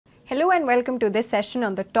Hello and welcome to this session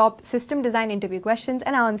on the top system design interview questions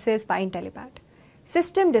and answers by Intellipaat.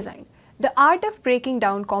 System design, the art of breaking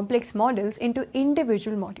down complex models into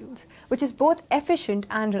individual modules, which is both efficient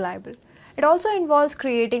and reliable. It also involves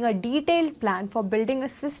creating a detailed plan for building a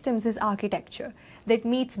systems architecture that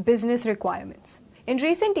meets business requirements. In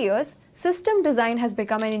recent years, system design has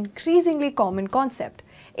become an increasingly common concept,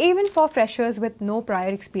 even for freshers with no prior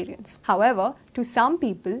experience. However, to some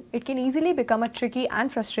people, it can easily become a tricky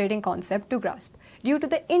and frustrating concept to grasp due to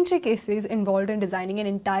the intricacies involved in designing an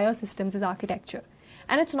entire systems architecture.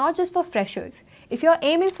 And it's not just for freshers. If you're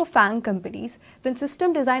aiming for FAANG companies, then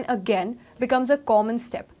system design again becomes a common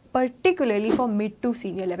step, particularly for mid to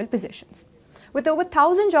senior level positions. With over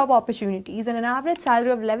 1,000 job opportunities and an average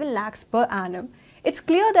salary of 11 lakhs per annum, it's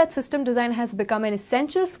clear that system design has become an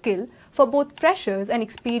essential skill for both freshers and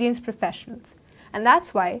experienced professionals. And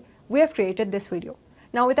that's why we have created this video.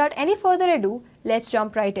 Now, without any further ado, let's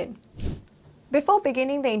jump right in. Before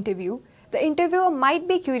beginning the interviewer might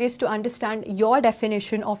be curious to understand your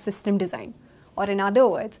definition of system design. Or in other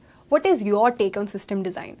words, what is your take on system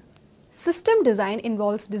design? System design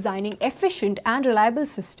involves designing efficient and reliable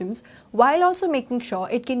systems while also making sure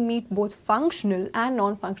it can meet both functional and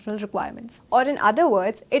non-functional requirements. Or in other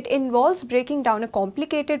words, it involves breaking down a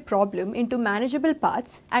complicated problem into manageable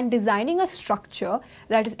parts and designing a structure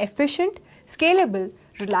that is efficient, scalable,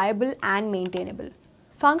 reliable, and maintainable.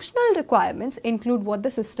 Functional requirements include what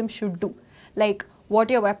the system should do, like what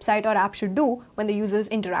your website or app should do when the users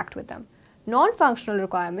interact with them. Non-functional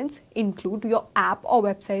requirements include your app or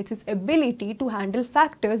website's ability to handle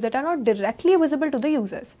factors that are not directly visible to the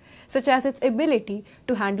users, such as its ability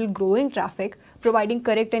to handle growing traffic, providing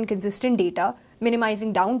correct and consistent data,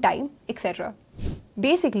 minimizing downtime, etc.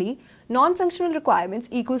 Basically, non-functional requirements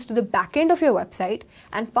equals to the back end of your website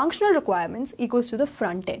and functional requirements equals to the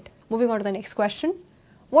front end. Moving on to the next question.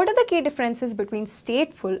 What are the key differences between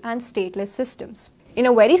stateful and stateless systems? In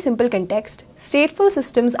a very simple context, stateful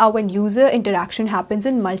systems are when user interaction happens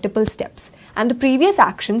in multiple steps and the previous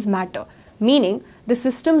actions matter, meaning the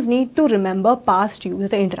systems need to remember past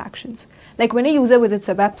user interactions. Like when a user visits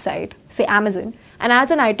a website, say Amazon, and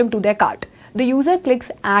adds an item to their cart, the user clicks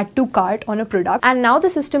add to cart on a product and now the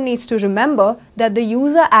system needs to remember that the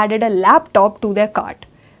user added a laptop to their cart.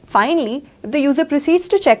 Finally, if the user proceeds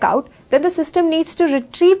to check out, then the system needs to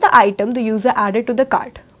retrieve the item the user added to the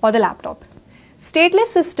cart or the laptop. Stateless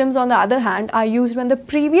systems, on the other hand, are used when the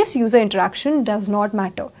previous user interaction does not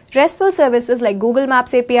matter. RESTful services like Google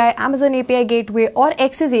Maps API, Amazon API Gateway, or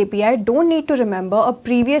Access API don't need to remember a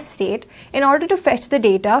previous state in order to fetch the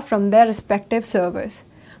data from their respective servers.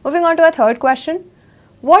 Moving on to our third question.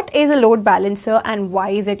 What is a load balancer and why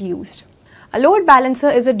is it used? A load balancer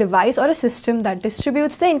is a device or a system that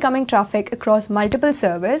distributes the incoming traffic across multiple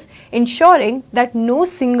servers, ensuring that no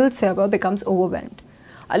single server becomes overwhelmed.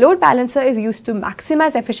 A load balancer is used to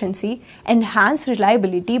maximize efficiency, enhance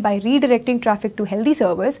reliability by redirecting traffic to healthy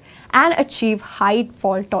servers, and achieve high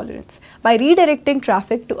fault tolerance by redirecting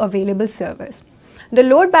traffic to available servers. The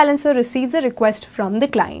load balancer receives a request from the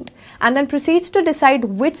client and then proceeds to decide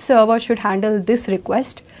which server should handle this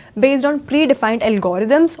request based on predefined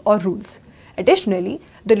algorithms or rules. Additionally,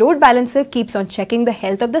 the load balancer keeps on checking the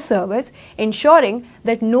health of the servers, ensuring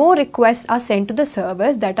that no requests are sent to the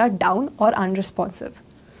servers that are down or unresponsive.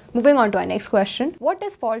 Moving on to our next question. What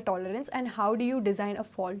is fault tolerance and how do you design a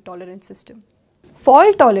fault tolerant system?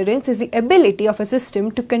 Fault tolerance is the ability of a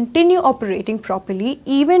system to continue operating properly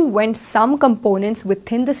even when some components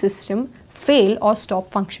within the system fail or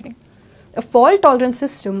stop functioning. A fault tolerant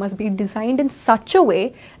system must be designed in such a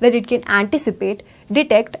way that it can anticipate,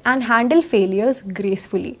 detect, and handle failures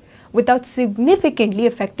gracefully without significantly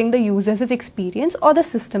affecting the user's experience or the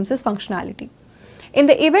system's functionality. In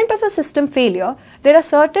the event of a system failure, there are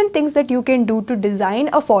certain things that you can do to design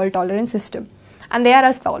a fault-tolerant system. And they are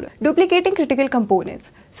as follows. Duplicating critical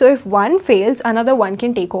components. So if one fails, another one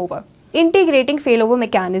can take over. Integrating failover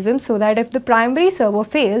mechanisms so that if the primary server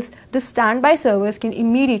fails, the standby servers can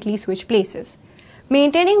immediately switch places.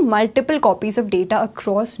 Maintaining multiple copies of data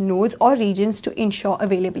across nodes or regions to ensure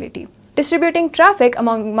availability. Distributing traffic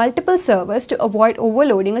among multiple servers to avoid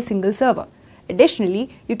overloading a single server. Additionally,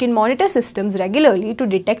 you can monitor systems regularly to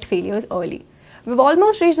detect failures early. We've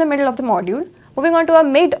almost reached the middle of the module. Moving on to our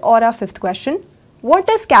mid or our fifth question. What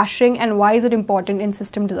is caching and why is it important in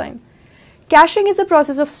system design? Caching is the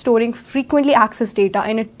process of storing frequently accessed data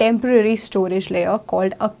in a temporary storage layer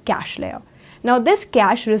called a cache layer. Now, this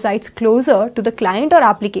cache resides closer to the client or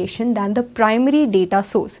application than the primary data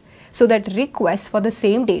source, so that requests for the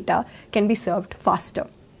same data can be served faster.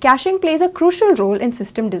 Caching plays a crucial role in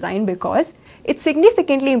system design because it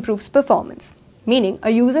significantly improves performance. meaning a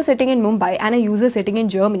user sitting in Mumbai and a user sitting in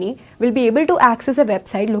Germany will be able to access a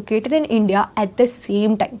website located in India at the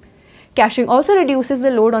same time. Caching also reduces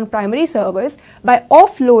the load on primary servers by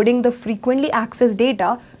offloading the frequently accessed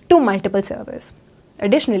data to multiple servers.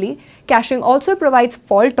 Additionally, caching also provides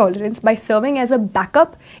fault tolerance by serving as a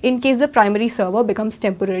backup in case the primary server becomes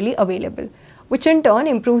temporarily available, which in turn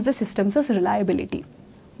improves the system's reliability.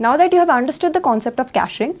 Now that you have understood the concept of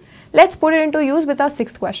caching, let's put it into use with our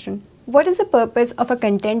sixth question. What is the purpose of a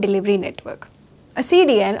content delivery network? A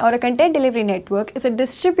CDN, or a content delivery network, is a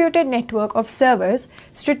distributed network of servers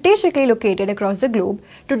strategically located across the globe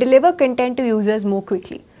to deliver content to users more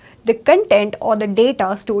quickly. The content or the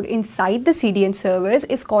data stored inside the CDN servers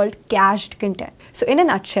is called cached content. So in a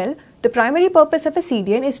nutshell, the primary purpose of a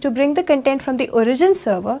CDN is to bring the content from the origin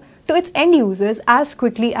server to its end users as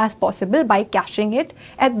quickly as possible by caching it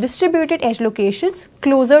at distributed edge locations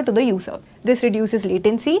closer to the user. This reduces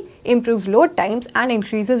latency, improves load times, and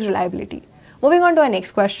increases reliability. Moving on to our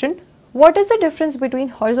next question. What is the difference between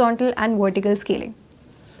horizontal and vertical scaling?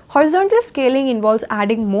 Horizontal scaling involves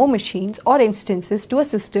adding more machines or instances to a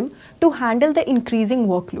system to handle the increasing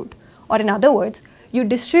workload. Or in other words, you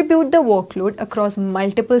distribute the workload across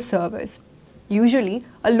multiple servers. Usually,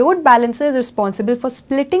 a load balancer is responsible for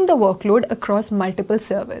splitting the workload across multiple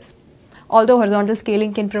servers. Although horizontal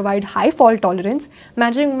scaling can provide high fault tolerance,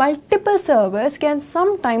 managing multiple servers can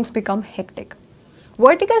sometimes become hectic.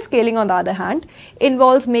 Vertical scaling, on the other hand,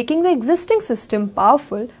 involves making the existing system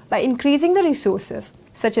powerful by increasing the resources,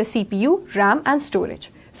 such as CPU, RAM, and storage,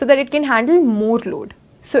 so that it can handle more load.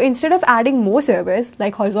 So instead of adding more servers,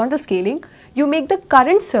 like horizontal scaling, you make the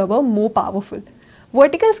current server more powerful.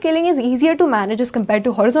 Vertical scaling is easier to manage as compared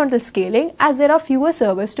to horizontal scaling, as there are fewer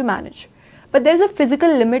servers to manage. But there is a physical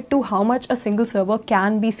limit to how much a single server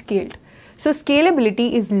can be scaled. So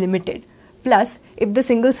scalability is limited. Plus, if the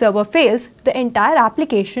single server fails, the entire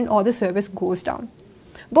application or the service goes down.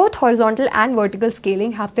 Both horizontal and vertical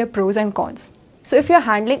scaling have their pros and cons. So if you're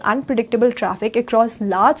handling unpredictable traffic across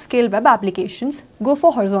large-scale web applications, go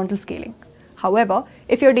for horizontal scaling. However,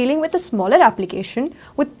 if you're dealing with a smaller application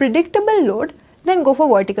with predictable load, then go for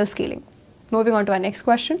vertical scaling. Moving on to our next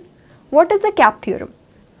question. What is the CAP theorem?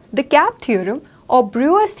 The CAP theorem, or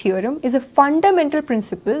Brewer's theorem, is a fundamental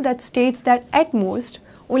principle that states that at most,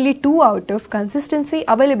 only 2 out of consistency,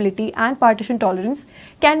 availability, and partition tolerance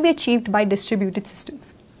can be achieved by distributed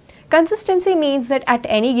systems. Consistency means that at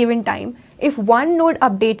any given time, if one node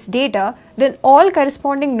updates data, then all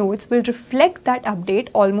corresponding nodes will reflect that update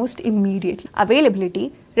almost immediately.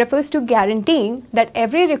 Availability refers to guaranteeing that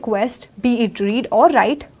every request, be it read or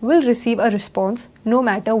write, will receive a response no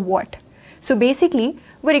matter what. So basically,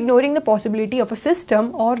 we're ignoring the possibility of a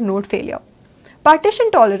system or node failure. Partition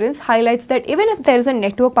tolerance highlights that even if there is a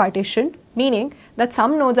network partition, meaning that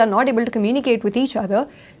some nodes are not able to communicate with each other,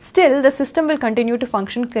 still the system will continue to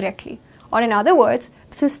function correctly. Or in other words,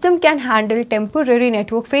 the system can handle temporary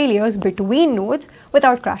network failures between nodes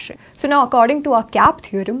without crashing. So now, according to our CAP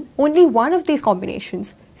theorem, only one of these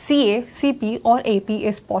combinations, CA, CP, or AP,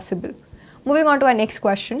 is possible. Moving on to our next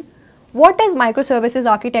question. What is microservices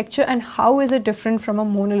architecture and how is it different from a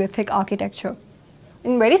monolithic architecture?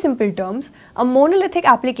 In very simple terms, a monolithic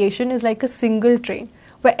application is like a single train,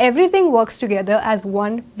 where everything works together as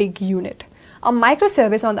one big unit. A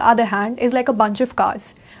microservice, on the other hand, is like a bunch of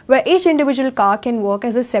cars, where each individual car can work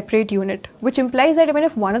as a separate unit, which implies that even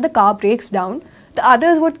if one of the car breaks down, the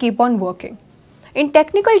others would keep on working. In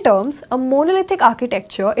technical terms, a monolithic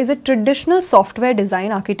architecture is a traditional software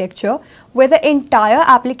design architecture where the entire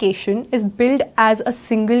application is built as a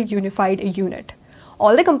single unified unit.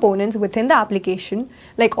 All the components within the application,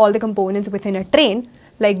 like all the components within a train,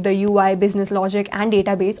 like the UI, business logic, and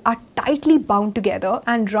database, are tightly bound together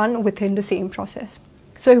and run within the same process.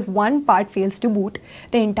 So if one part fails to boot,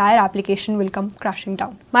 the entire application will come crashing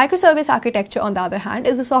down. Microservice architecture, on the other hand,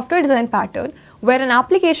 is a software design pattern where an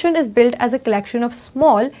application is built as a collection of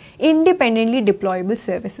small, independently deployable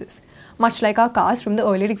services, much like our cars from the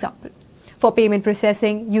earlier example, for payment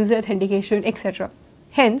processing, user authentication, etc.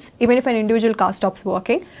 Hence, even if an individual car stops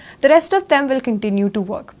working, the rest of them will continue to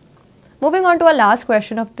work. Moving on to our last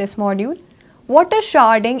question of this module. What is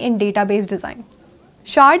sharding in database design?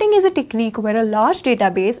 Sharding is a technique where a large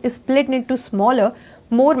database is split into smaller,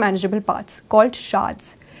 more manageable parts called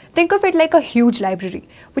shards. Think of it like a huge library,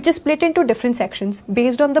 which is split into different sections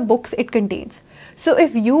based on the books it contains. So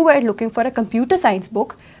if you were looking for a computer science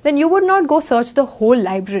book, then you would not go search the whole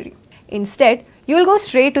library. Instead, you will go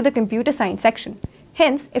straight to the computer science section,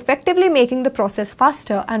 hence effectively making the process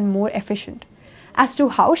faster and more efficient. As to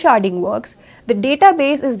how sharding works, the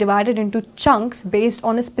database is divided into chunks based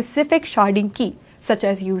on a specific sharding key, such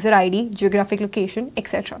as user ID, geographic location,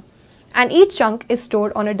 etc. And each chunk is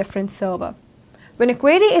stored on a different server. When a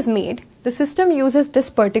query is made, the system uses this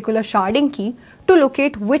particular sharding key to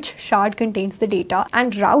locate which shard contains the data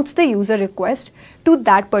and routes the user request to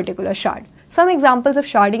that particular shard. Some examples of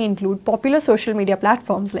sharding include popular social media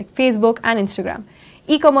platforms like Facebook and Instagram,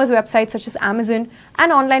 e-commerce websites such as Amazon,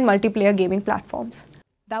 and online multiplayer gaming platforms.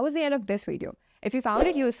 That was the end of this video. If you found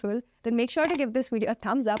it useful, then make sure to give this video a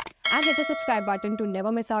thumbs up and hit the subscribe button to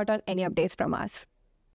never miss out on any updates from us.